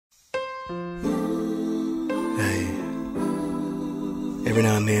Every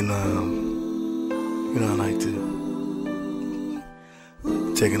now and then, I like to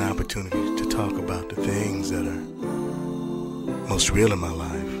take an opportunity to talk about the things that are most real in my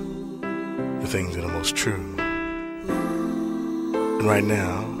life, the things that are most true. And right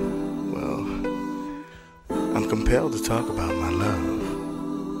now, well, I'm compelled to talk about my love.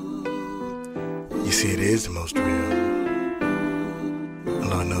 You see, it is the most real. And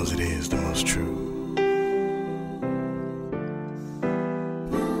Lord knows it is the most true.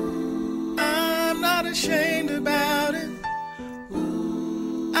 Ashamed about it.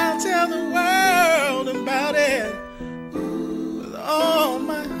 I'll tell the world about it with all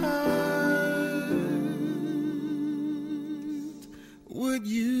my heart. Would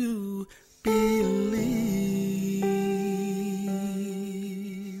you believe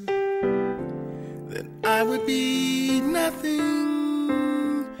that I would be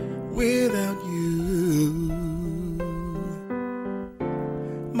nothing without you?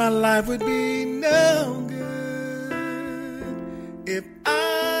 My life would be no good if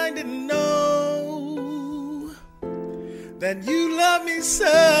I didn't know that you love me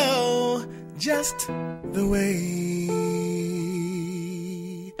so, just the way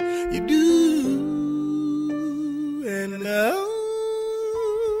you do. And oh,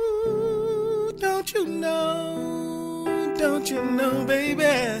 don't you know,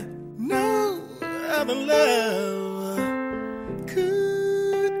 baby, no other love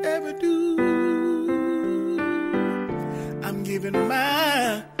could ever do. I'm giving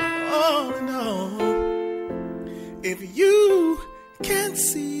my all in all. If you can't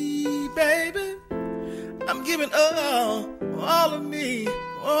see, baby, I'm giving all of me,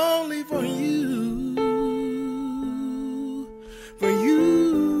 only for you, for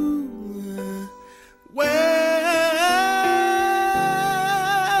you. Well,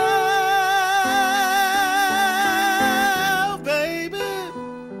 baby,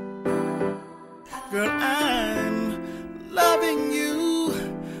 girl, I'm loving you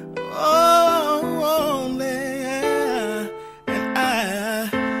only, and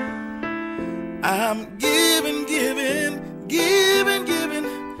I'm giving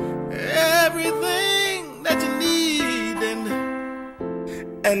everything that you need,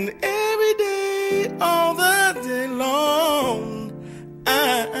 and every day, all the day long,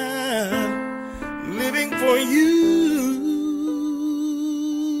 I'm living for you.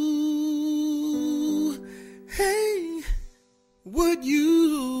 Hey, would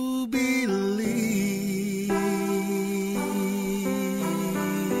you believe,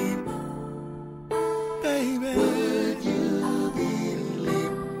 baby? Would you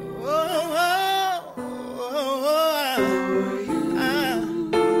believe? Oh,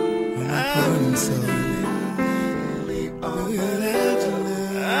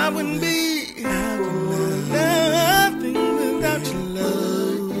 I wouldn't be nothing without your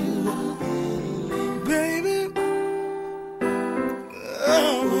love, baby.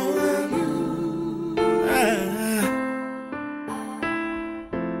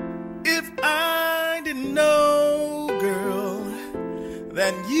 If I didn't know, girl,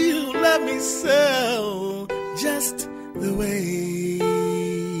 that you love me so, just the way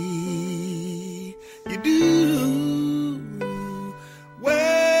you do. Well,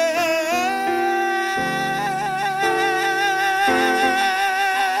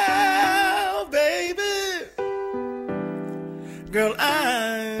 baby, girl,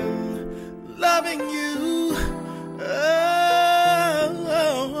 I'm loving you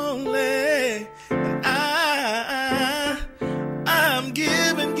only, and I'm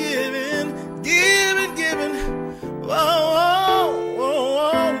giving, me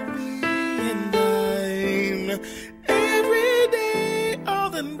and I'm every day, all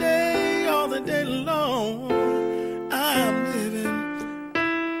the day long, I'm living,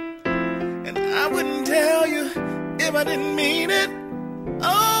 and I wouldn't tell you if I didn't mean it.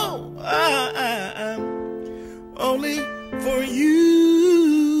 Oh, I'm only for you.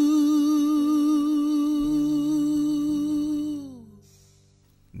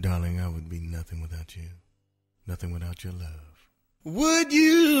 Darling, I would be nothing without you. Nothing without your love. Would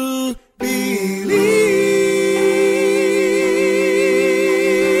you believe?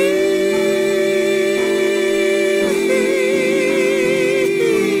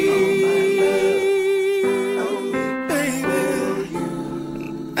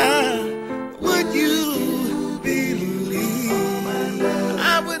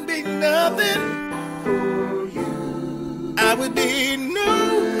 I would be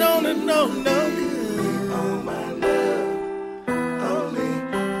no good. All my love, only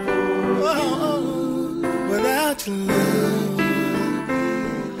without your love.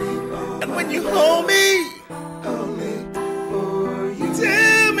 And when you hold me, only for you.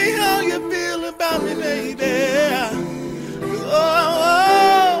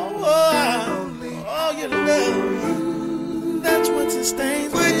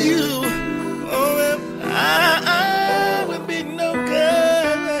 sustains with you. Oh, I would be no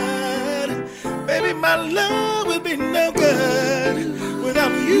good. Baby, my love would be no good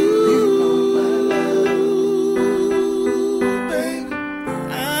without you.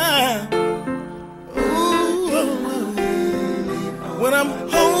 When I'm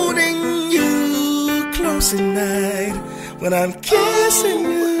holding you close at night, when I'm kissing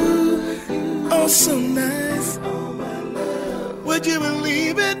you, oh so nice, would you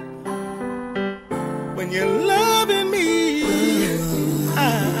believe it? When you're loving me,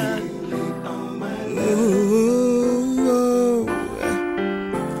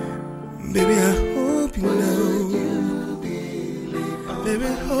 baby, I hope you know, baby,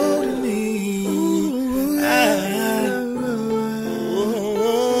 holding me.